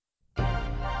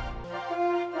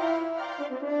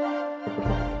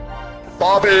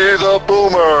Bobby the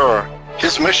Boomer.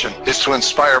 His mission is to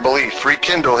inspire belief,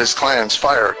 rekindle his clan's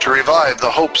fire, to revive the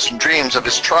hopes and dreams of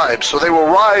his tribe so they will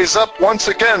rise up once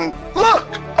again. Look,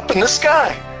 up in the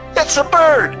sky. It's a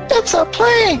bird. It's a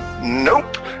plane.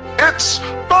 Nope. It's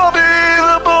Bobby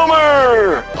the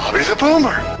Boomer. Bobby the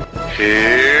Boomer.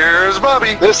 Here's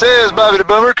Bobby. This is Bobby the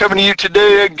Boomer coming to you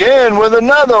today again with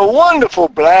another wonderful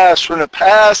blast from the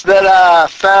past that I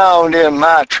found in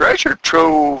my treasure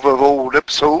trove of old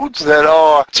episodes that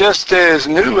are just as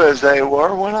new as they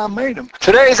were when I made them.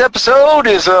 Today's episode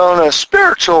is on a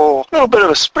little bit of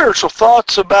a spiritual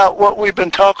thoughts about what we've been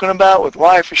talking about with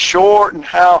Life is Short and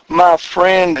how my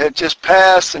friend had just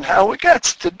passed and how we got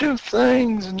to do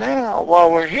things now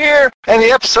while we're here. And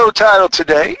the episode title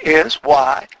today is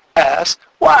Why Ask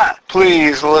Why.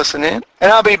 Please listen in,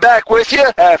 and I'll be back with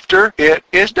you after it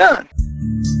is done.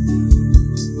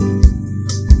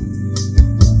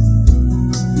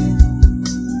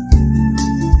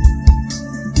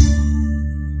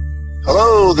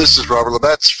 Hello, this is Robert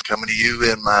Labetz coming to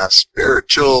you in my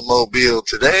spiritual mobile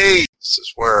today. This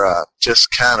is where I just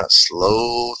kind of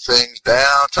slow things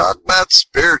down, talk about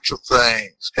spiritual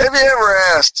things. Have you ever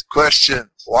asked the question,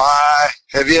 why?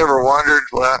 Have you ever wondered,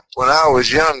 when I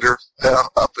was younger,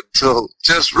 up until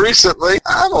just recently,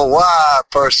 I'm a why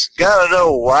person. Gotta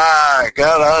know why,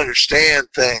 gotta understand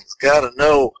things, gotta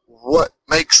know what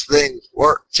makes things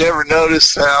work. Did you ever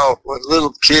notice how when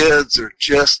little kids are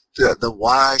just the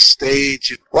why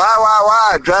stage,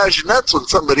 why, it drives you nuts when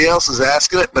somebody else is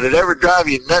asking it, but it ever drive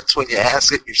you nuts when you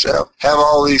ask it yourself? Have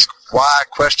all these why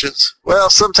questions? Well,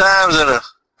 sometimes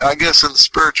I guess in the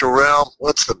spiritual realm,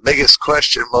 what's the biggest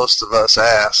question most of us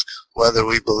ask, whether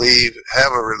we believe,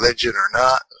 have a religion or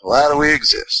not? Why do we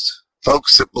exist?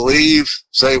 Folks that believe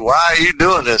say, why are you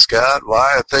doing this, God?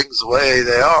 Why are things the way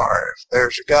they are? If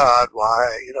there's a God,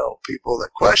 why, people that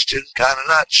question, kind of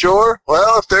not sure.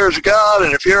 Well, if there's a God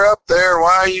and if you're up there,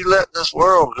 why are you letting this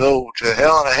world go to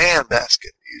hell in a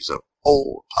handbasket? Use an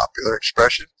old popular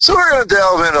expression. So we're going to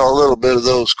delve into a little bit of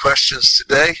those questions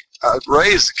today. I was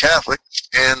raised a Catholic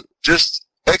and just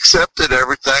accepted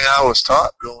everything I was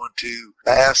taught, going to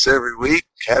Mass every week,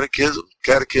 catechism.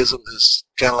 Catechism is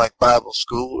kind of like Bible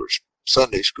school or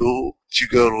Sunday school. You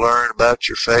go to learn about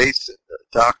your faith and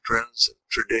doctrines and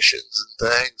traditions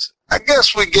and things. I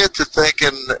guess we get to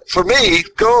thinking, for me,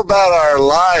 go about our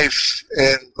life,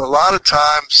 and a lot of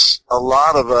times, a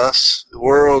lot of us, the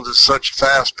world is such a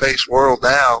fast-paced world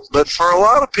now, but for a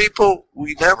lot of people,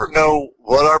 we never know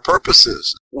what our purpose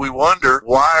is. We wonder,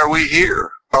 why are we here?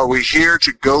 Are we here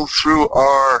to go through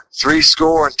our 70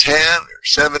 or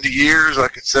 70 years,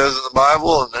 like it says in the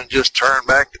Bible, and then just turn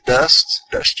back to dust?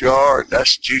 Dust you are,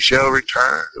 dust you shall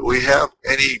return. Do we have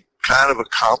any kind of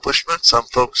accomplishment? Some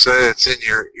folks say it's in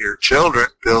your children.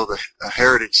 Build a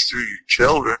heritage through your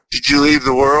children. Did you leave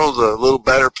the world a little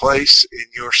better place in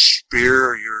your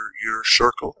sphere or your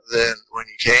circle than when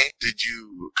you came? Did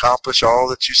you accomplish all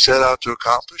that you set out to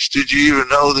accomplish? Did you even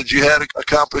know that you had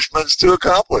accomplishments to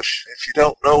accomplish? If you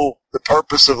don't know the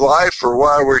purpose of life or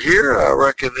why we're here, I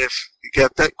reckon if you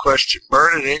got that question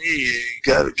burning in you, you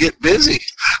got to get busy.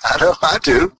 I know I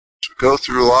do. Go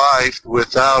through life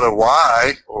without a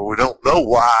why, or we don't know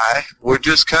why, we're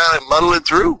just kind of muddling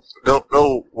through. We don't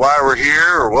know why we're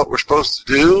here or what we're supposed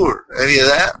to do or any of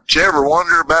that. Did you ever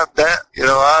wonder about that?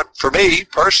 For me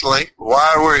personally,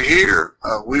 why we're here,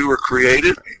 we were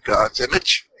created in God's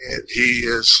image, and He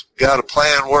has got a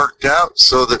plan worked out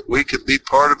so that we can be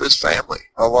part of His family.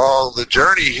 Along the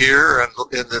journey here and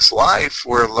in this life,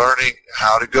 we're learning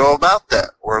how to go about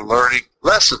that. We're learning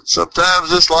lessons.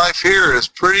 Sometimes this life here is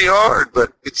pretty hard,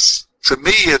 but to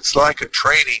me, it's like a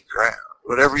training ground.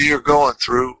 Whatever you're going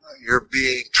through, you're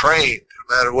being trained.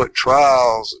 No matter what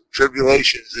trials and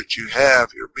tribulations that you have,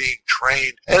 you're being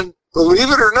trained. And believe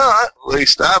it or not, at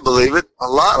least I believe it, a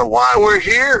lot of why we're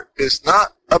here is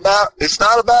not about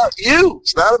you.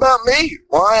 It's not about me.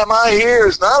 Why am I here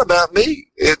is not about me.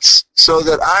 It's so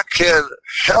that I can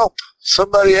help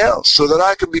somebody else, so that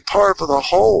I can be part of the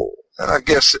whole. And I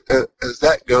guess as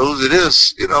that goes, it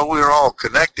is, we're all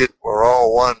connected. We're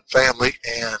all one family.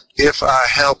 And if I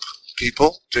help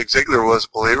people, Zig Ziglar was a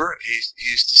believer, and he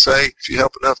used to say, if you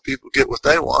help enough people get what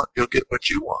they want, you'll get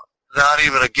what you want. Not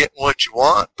even a getting what you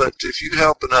want, but if you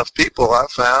help enough people, I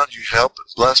found you help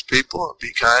and bless people and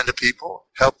be kind to people,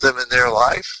 help them in their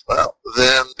life, well,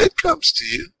 then it comes to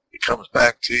you. It comes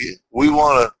back to you. We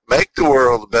want to make the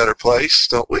world a better place,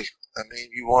 don't we? I mean,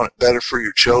 you want it better for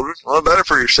your children. You want it better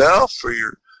for yourself, for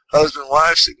your husband,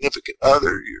 wife, significant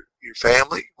other, your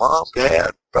family, mom,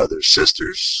 dad, brothers,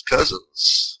 sisters,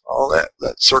 cousins, all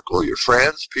that circle, your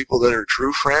friends, people that are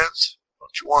true friends.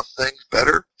 Don't you want things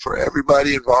better for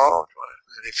everybody involved? You want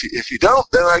And if you don't,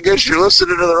 then I guess you're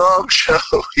listening to the wrong show.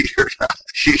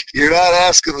 You're not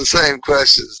asking the same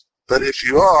questions. But if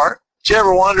you are, did you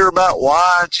ever wonder about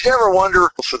why? Did you ever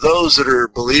wonder for those that are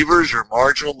believers or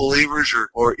marginal believers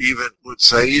or even would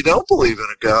say you don't believe in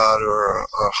a God or a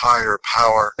higher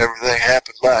power, everything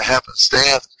happened by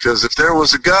happenstance? Because if there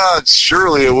was a God,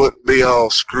 surely it wouldn't be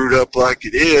all screwed up like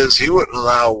it is. He wouldn't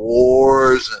allow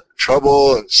wars and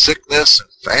trouble and sickness and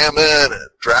famine and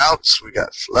droughts. We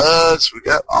got floods. We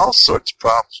got all sorts of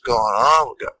problems going on.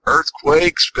 We got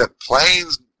earthquakes. We got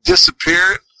planes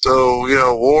disappearing. So,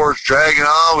 war's dragging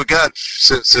on. We got,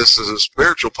 since this is a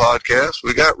spiritual podcast,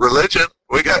 we got religion.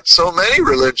 We got so many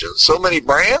religions, so many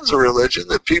brands of religion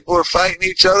that people are fighting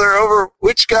each other over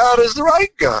which God is the right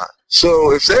God.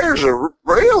 So if there's a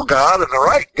real God and a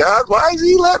right God, why is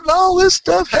he letting all this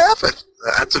stuff happen?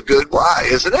 That's a good why,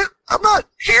 isn't it? I'm not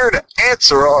here to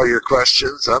answer all your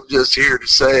questions. I'm just here to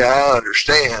say I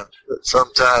understand that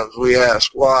sometimes we ask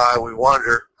why, we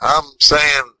wonder. I'm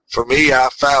saying, for me, I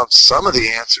found some of the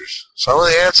answers. Some of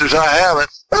the answers I haven't,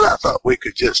 but I thought we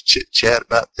could just chit-chat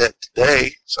about that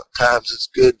today. Sometimes it's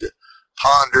good to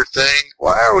ponder things.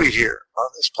 Why are we here on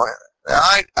this planet? Now,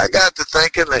 I got to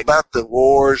thinking about the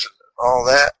wars and all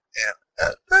that,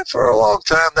 and for a long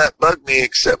time that bugged me,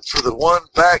 except for the one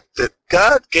fact that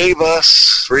God gave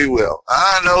us free will.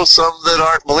 I know some that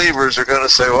aren't believers are going to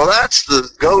say, well, that's the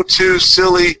go-to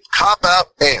silly cop-out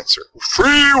answer.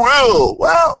 Free will.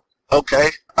 Well, okay.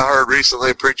 I heard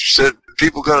recently a preacher said,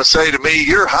 people going to say to me,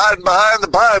 you're hiding behind the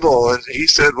Bible. And he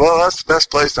said, well, that's the best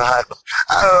place to hide them.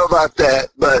 I don't know about that,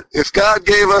 but if God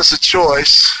gave us a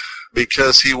choice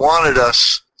because he wanted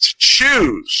us to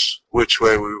choose which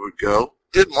way we would go,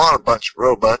 didn't want a bunch of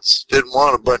robots, didn't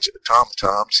want a bunch of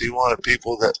automatons. He wanted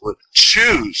people that would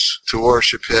choose to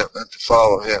worship him and to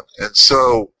follow him. And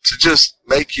so to just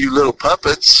make you little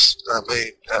puppets,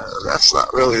 that's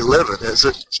not really living, is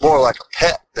it? It's more like a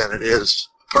pet than it is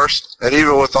a person. And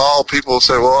even with all people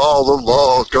say, well, all the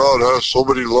laws, God has so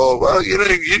many laws. Well,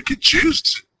 you can choose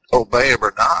to obey him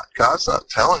or not. God's not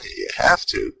telling you have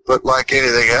to. But like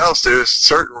anything else, there's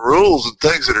certain rules and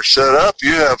things that are set up.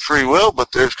 You have free will,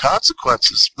 but there's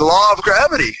consequences. The law of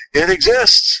gravity, it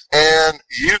exists. And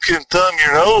you can thumb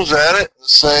your nose at it and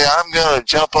say, I'm going to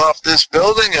jump off this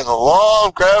building and the law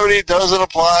of gravity doesn't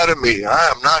apply to me. I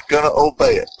am not going to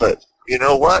obey it. But you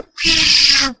know what?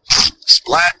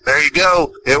 Splat, there you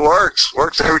go. It works.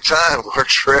 Works every time.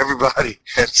 Works for everybody.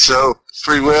 And so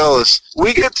free will is,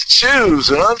 we get to choose.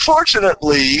 And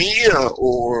unfortunately,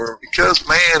 or because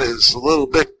man is a little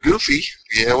bit goofy,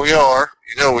 yeah, we are.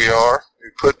 We are. We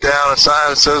put down a sign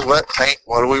that says wet paint.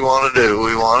 What do we want to do?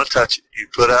 We want to touch it. You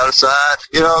put out a sign.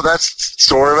 That's the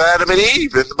story of Adam and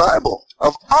Eve in the Bible.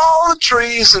 Of all the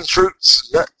trees and fruits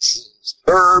and nuts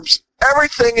and herbs,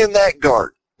 everything in that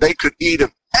garden, they could eat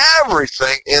of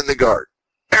everything in the garden.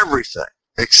 Everything.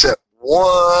 Except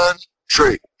one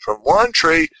tree. From one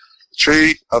tree, the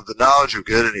tree of the knowledge of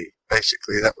good and evil.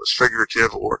 Basically, that was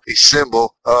figurative or a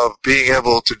symbol of being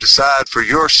able to decide for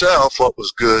yourself what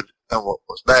was good and what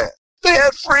was bad. They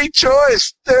had free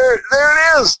choice. There it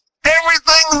is.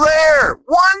 Everything's there.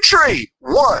 One tree.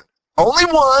 One. Only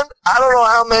one. I don't know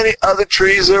how many other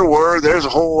trees there were. There's a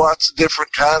whole lots of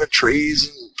different kind of trees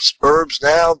and herbs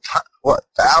now. What,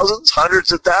 thousands,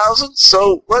 hundreds of thousands?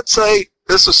 So let's say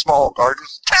this is a small garden.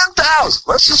 10,000.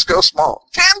 Let's just go small.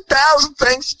 10,000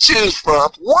 things to choose from.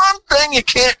 One thing you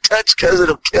can't touch because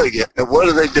it'll kill you. And what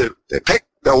do? They pick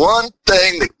the one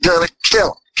thing that's gonna kill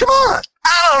them. Come on.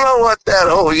 I don't know what that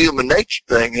whole human nature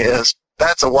thing is.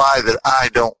 That's a why that I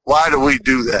don't. Why do we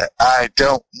do that? I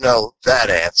don't know that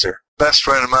answer. Best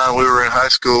friend of mine, we were in high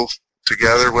school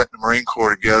together, went in the Marine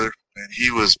Corps together, and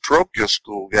he was a parochial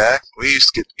school guy. We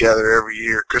used to get together every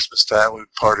year. Christmas time, we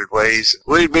parted ways.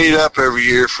 We'd meet up every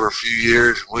year for a few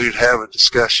years, and we'd have a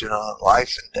discussion on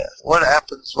life and death. What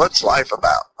happens? What's life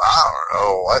about? I don't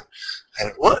know.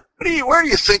 Where do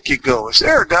you think you go? Is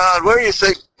there a God? Where do you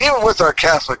think, even with our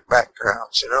Catholic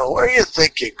backgrounds, where do you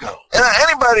think you go? And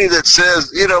anybody that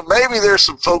says, maybe there's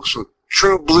some folks with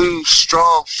true blue,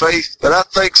 strong faith, but I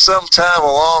think sometime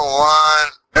along the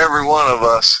line, every one of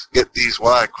us get these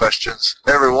why questions.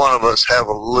 Every one of us have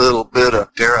a little bit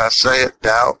of, dare I say it,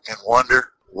 doubt and wonder.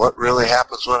 What really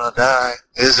happens when I die?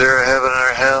 Is there a heaven or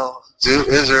a hell?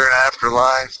 Is there an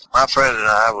afterlife? My friend and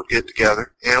I would get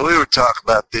together, and we would talk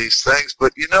about these things.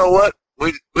 But you know what?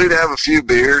 We'd have a few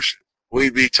beers.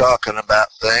 We'd be talking about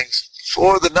things.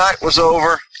 Before the night was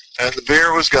over and the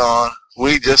beer was gone,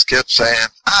 we just kept saying,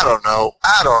 I don't know.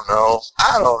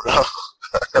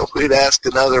 We'd ask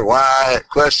another why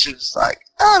questions like,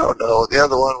 I don't know. The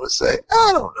other one would say,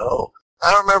 I don't know.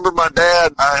 I remember my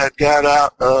dad, I had got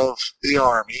out of the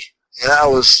Army, and I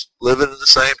was living in the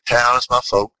same town as my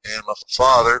folk, and my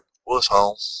father was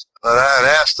home. But I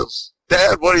had asked him,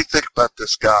 Dad, what do you think about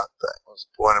this God thing? It was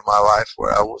a point in my life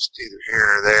where I wasn't either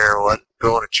here or there, wasn't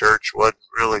going to church, wasn't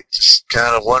really, just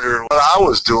kind of wondering what I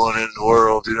was doing in the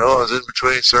world. You know, I was in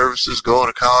between services, going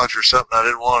to college or something I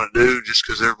didn't want to do just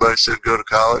because everybody said go to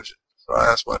college. So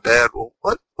I asked my dad, well,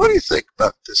 what do you think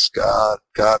about this God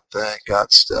thing,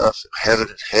 God stuff, heaven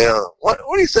and hell? What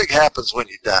do you think happens when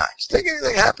you die? Do you think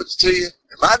anything happens to you?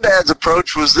 And my dad's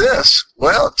approach was this.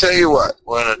 Well, I'll tell you what,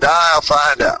 when I die, I'll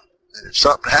find out. And if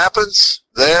something happens,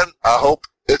 then I hope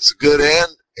it's a good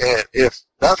end. And if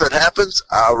nothing happens,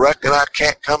 I reckon I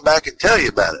can't come back and tell you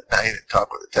about it. Now, he didn't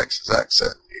talk with a Texas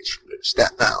accent. He's from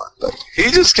Staten Island. But he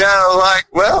just kind of like,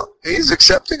 well, he's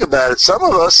accepting about it. Some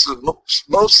of us,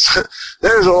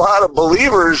 there's a lot of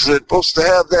believers that are supposed to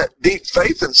have that deep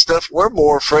faith and stuff. We're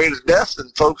more afraid of death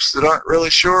than folks that aren't really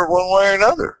sure one way or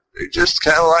another. They're just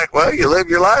kind of like, well, you live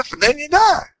your life and then you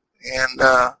die. And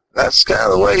that's kind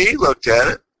of the way he looked at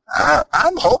it.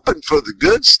 I'm hoping for the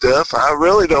good stuff. I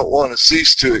really don't want to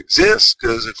cease to exist,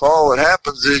 because if all that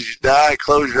happens is you die,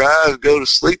 close your eyes, go to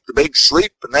sleep, the big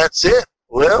sleep, and that's it,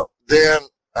 well, then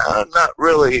I'm not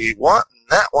really wanting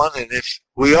that one. And if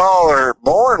we all are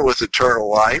born with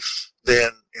eternal life,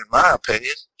 then, in my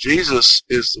opinion, Jesus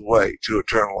is the way to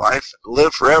eternal life. And to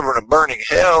live forever in a burning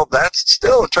hell, that's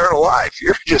still eternal life.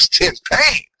 You're just in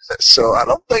pain. So I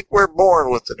don't think we're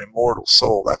born with an immortal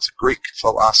soul. That's a Greek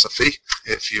philosophy.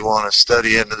 If you want to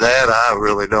study into that, I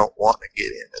really don't want to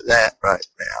get into that right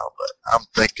now. But I'm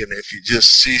thinking if you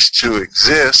just cease to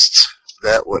exist,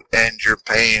 that would end your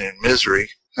pain and misery.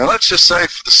 Now let's just say,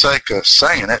 for the sake of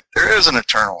saying it, there is an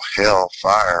eternal hell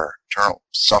fire, eternal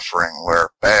suffering where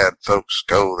bad folks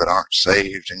go that aren't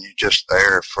saved, and you're just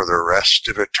there for the rest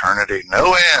of eternity.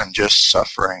 No end, just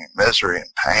suffering and misery and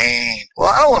pain. Well,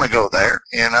 I don't want to go there.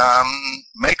 And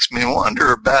makes me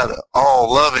wonder about an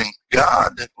all-loving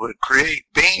God that would create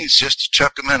beings just to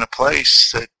chuck them in a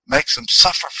place that makes them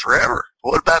suffer forever.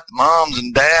 What about the moms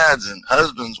and dads and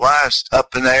husbands, wives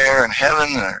up in the air in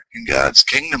heaven or in God's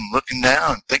kingdom, looking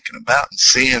down and thinking about and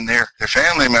seeing their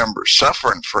family members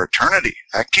suffering for eternity?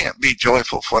 That can't be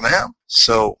joyful for them.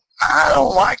 So I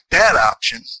don't like that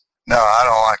option. No, I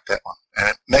don't like that one. And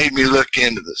it made me look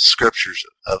into the scriptures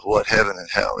of what heaven and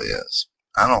hell is.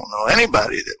 I don't know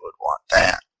anybody that would want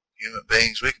that. Human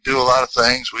beings, we can do a lot of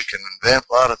things. We can invent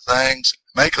a lot of things,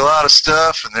 make a lot of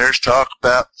stuff, and there's talk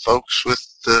about folks with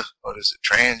the,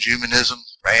 transhumanism,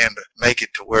 trying to make it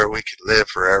to where we could live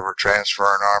forever,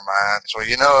 transferring our minds. Well,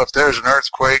 you know, if there's an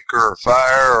earthquake or a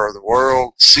fire or the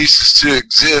world ceases to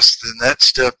exist, then that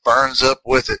stuff burns up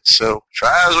with it. So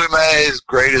try as we may, as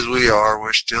great as we are,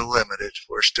 we're still limited.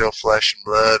 We're still flesh and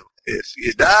blood. If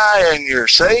you die and you're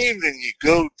saved and you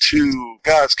go to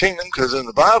God's kingdom, because in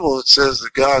the Bible it says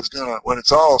that God's going to, when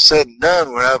it's all said and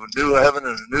done, we'll have a new heaven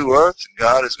and a new earth, and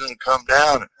God is going to come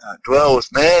down and dwell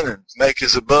with men and make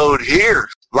his abode here.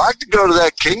 I'd like to go to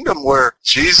that kingdom where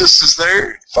Jesus is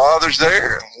there, Father's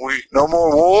there, and no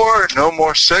more war, no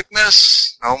more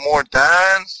sickness, no more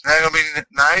dying. It's not going to be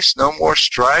nice, no more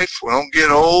strife. We don't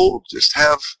get old. Just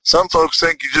have, some folks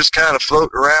think you just kind of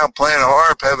float around playing a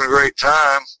harp, having a great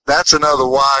time. That's another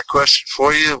why question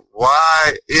for you.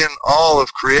 Why in all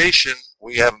of creation,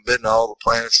 we haven't been to all the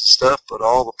planets and stuff, but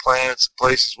all the planets and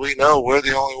places we know, we're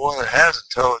the only one that has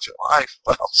intelligent life.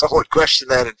 Well, someone would question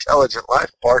that intelligent life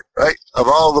part, right? Of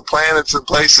all the planets and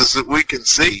places that we can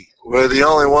see, we're the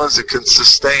only ones that can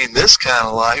sustain this kind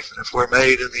of life. And if we're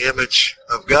made in the image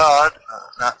of God,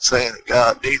 not saying that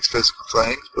God needs physical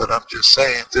things, but I'm just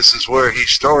saying this is where he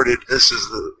started. This is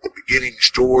the beginning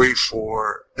story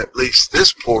for at least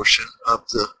this portion of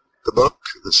the book,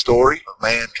 the story of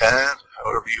mankind,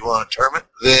 however you want to term it.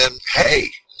 Then, hey,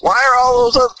 why are all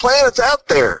those other planets out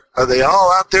there? Are they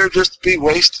all out there just to be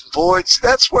wasted voids?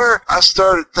 That's where I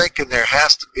started thinking there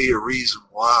has to be a reason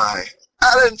why.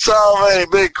 I didn't solve any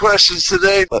big questions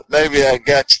today, but maybe I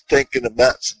got you thinking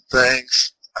about some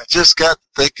things. I just got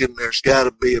thinking there's got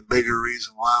to be a bigger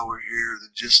reason why we're here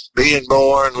than just being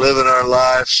born, living our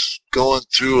lives, going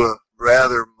through a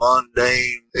rather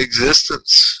mundane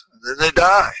existence, and then they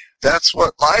die. That's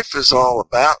what life is all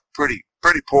about. Pretty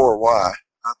poor why.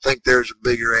 I think there's a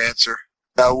bigger answer.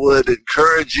 I would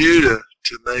encourage you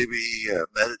to maybe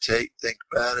meditate, think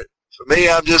about it. For me,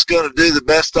 I'm just going to do the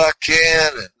best I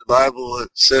can. And the Bible, it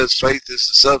says faith is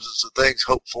the substance of things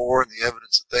hoped for and the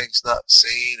evidence of things not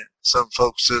seen. And some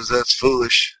folks says that's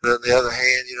foolish. But on the other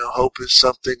hand, hope is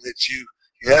something that you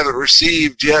haven't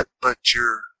received yet, but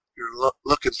you're you're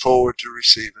looking forward to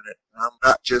receiving it. And I'm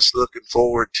not just looking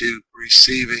forward to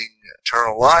receiving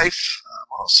eternal life.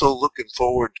 I'm also looking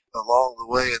forward along the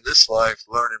way in this life,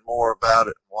 learning more about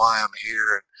it, and why I'm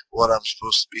here, and what I'm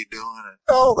supposed to be doing, and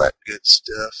all that good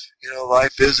stuff.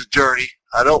 Life is a journey.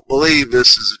 I don't believe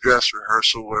this is a dress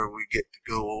rehearsal where we get to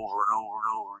go over and over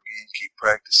and over again, keep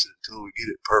practicing until we get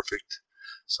it perfect.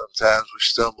 Sometimes we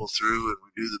stumble through and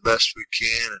we do the best we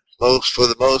can. And for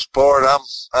the most part,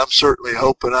 I'm certainly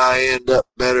hoping I end up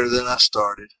better than I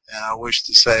started. And I wish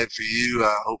the same for you.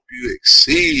 I hope you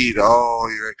exceed all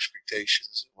your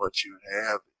expectations and what you would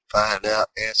have. Find out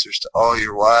answers to all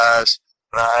your whys.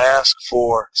 And I ask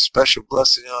for special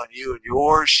blessing on you and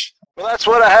yours. Well, that's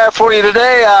what I have for you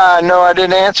today. I know I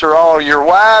didn't answer all your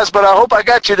whys, but I hope I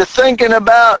got you to thinking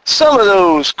about some of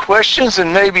those questions,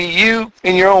 and maybe you,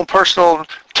 in your own personal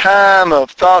time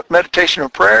of thought, meditation, or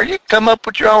prayer, you come up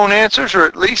with your own answers, or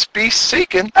at least be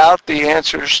seeking out the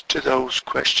answers to those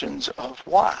questions of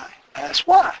why. That's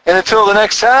why. And until the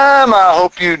next time, I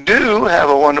hope you do have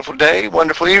a wonderful day,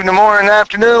 wonderful evening, morning,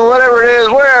 afternoon, whatever it is,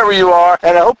 wherever you are.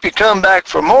 And I hope you come back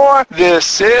for more.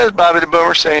 This is Bobby the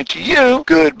Boomer saying to you,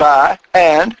 goodbye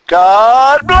and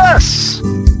God bless.